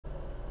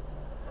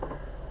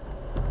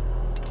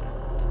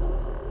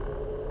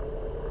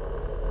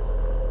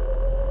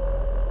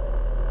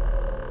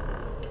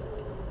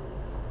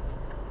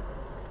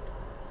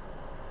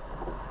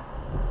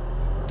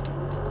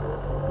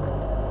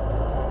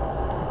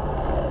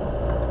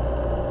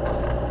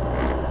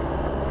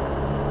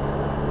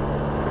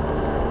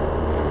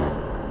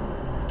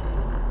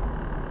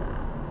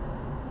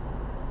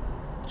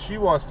she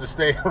wants to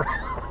stay.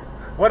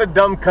 What a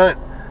dumb cunt.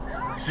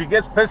 She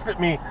gets pissed at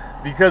me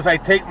because I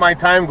take my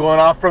time going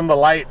off from the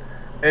light,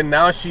 and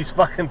now she's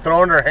fucking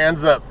throwing her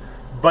hands up.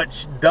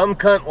 But dumb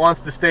cunt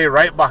wants to stay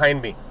right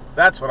behind me.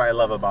 That's what I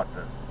love about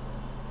this.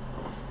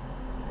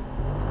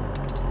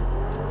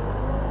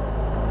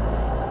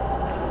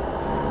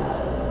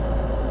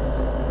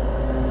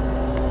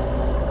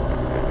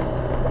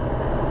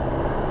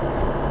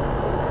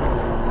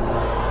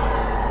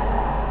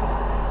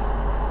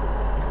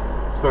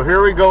 So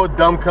here we go,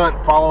 dumb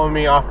cunt following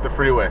me off the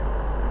freeway.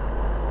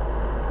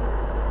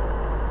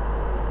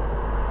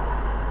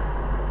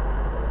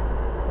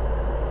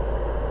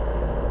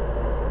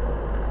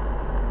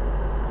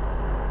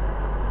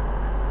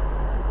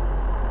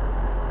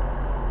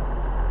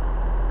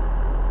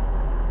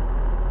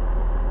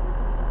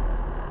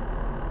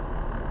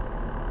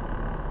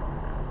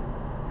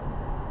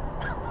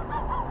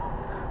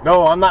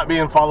 No, I'm not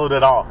being followed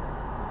at all.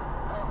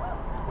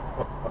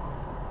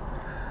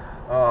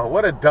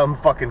 What a dumb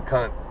fucking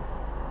cunt.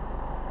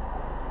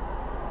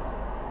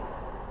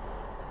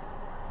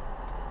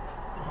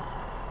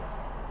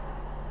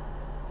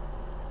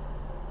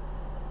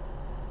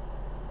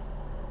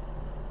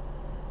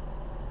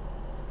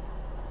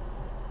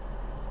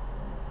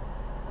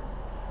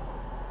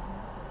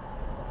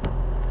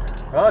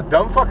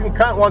 Dumb fucking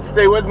cunt wants to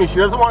stay with me. She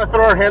doesn't want to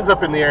throw her hands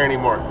up in the air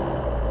anymore.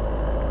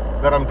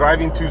 That I'm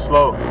driving too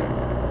slow.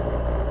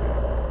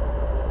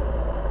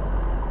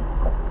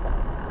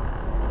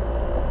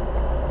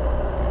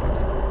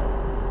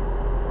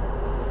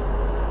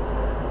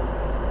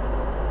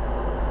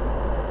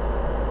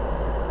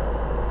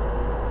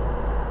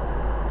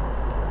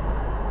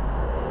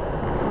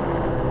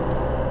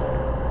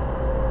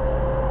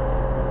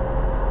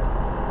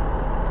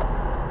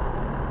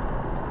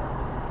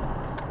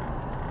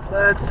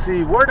 Let's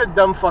see, where did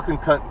dumb fucking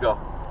cunt go?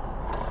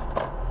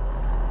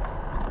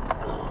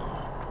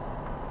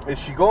 Is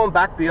she going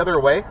back the other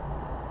way?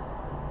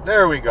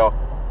 There we go.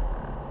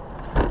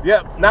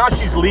 Yep, now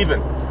she's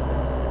leaving.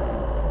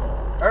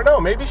 I don't know,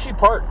 maybe she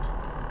parked.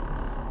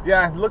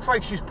 Yeah, it looks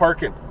like she's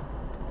parking.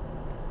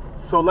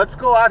 So let's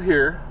go out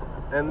here,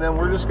 and then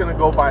we're just gonna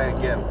go by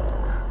again.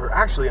 Or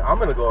actually, I'm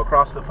gonna go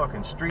across the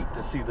fucking street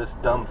to see this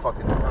dumb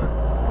fucking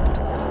cunt.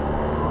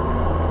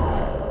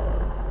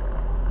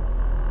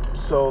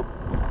 So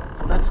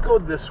let's go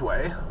this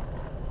way.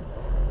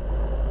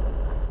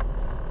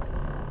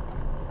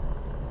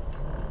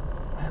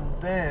 And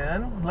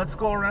then let's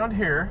go around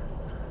here,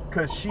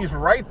 because she's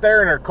right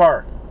there in her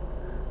car.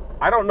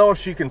 I don't know if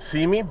she can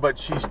see me, but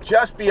she's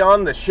just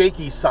beyond the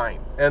shaky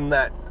sign and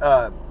that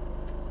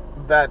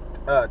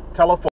telephone